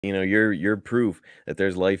you're proof that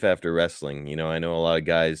there's life after wrestling. I know a lot of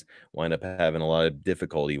guys wind up having a lot of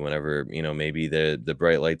difficulty whenever, maybe the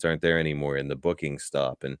bright lights aren't there anymore and the bookings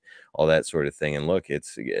stop and all that sort of thing. And look,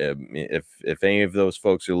 it's if any of those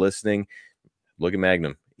folks are listening, look at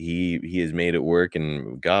Magnum. He has made it work,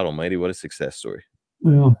 and God Almighty, what a success story.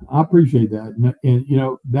 Well, I appreciate that, and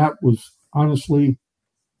that was honestly,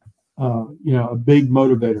 a big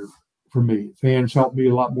motivator for me. Fans helped me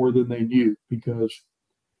a lot more than they knew because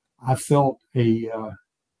I felt a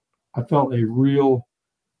real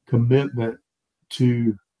commitment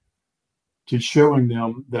to showing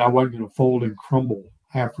them that I wasn't going to fold and crumble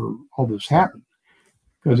after all this happened,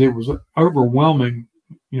 because it was overwhelming,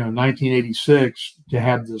 1986, to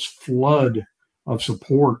have this flood of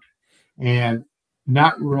support and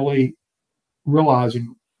not really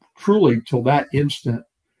realizing truly till that instant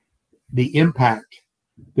the impact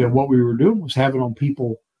that what we were doing was having on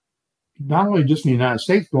people, not only just in the United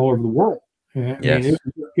States, but all over the world. I Yes. mean,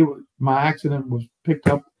 it was, my accident was picked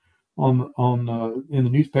up on in the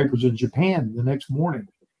newspapers in Japan the next morning.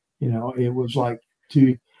 It was like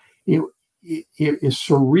it is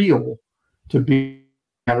surreal to be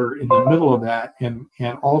in the middle of that, and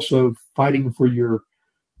also fighting for your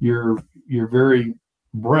very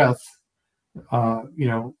breath,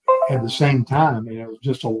 at the same time. It was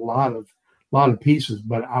just a lot of pieces,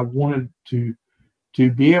 but I wanted to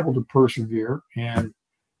be able to persevere and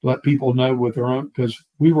let people know with their own, because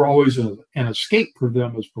we were always an escape for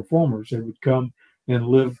them as performers. They would come and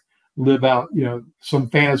live out, some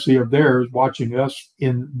fantasy of theirs, watching us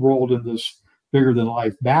enrolled in this bigger than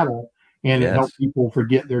life battle, and it helped people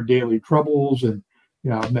forget their daily troubles. And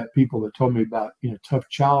I've met people that told me about tough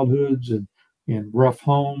childhoods and rough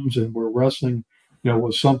homes, and where wrestling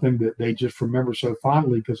was something that they just remember so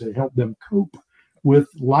fondly because it helped them cope with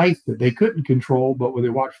life that they couldn't control. But when they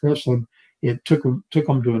watched wrestling, it took them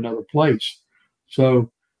to another place.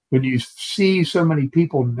 So when you see so many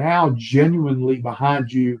people now genuinely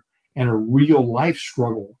behind you and a real life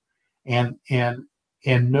struggle, and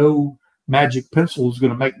no magic pencil is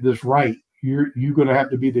going to make this right, you're going to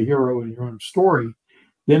have to be the hero in your own story.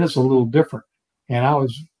 Then it's a little different. And I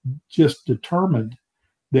was just determined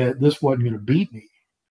that this wasn't going to beat me.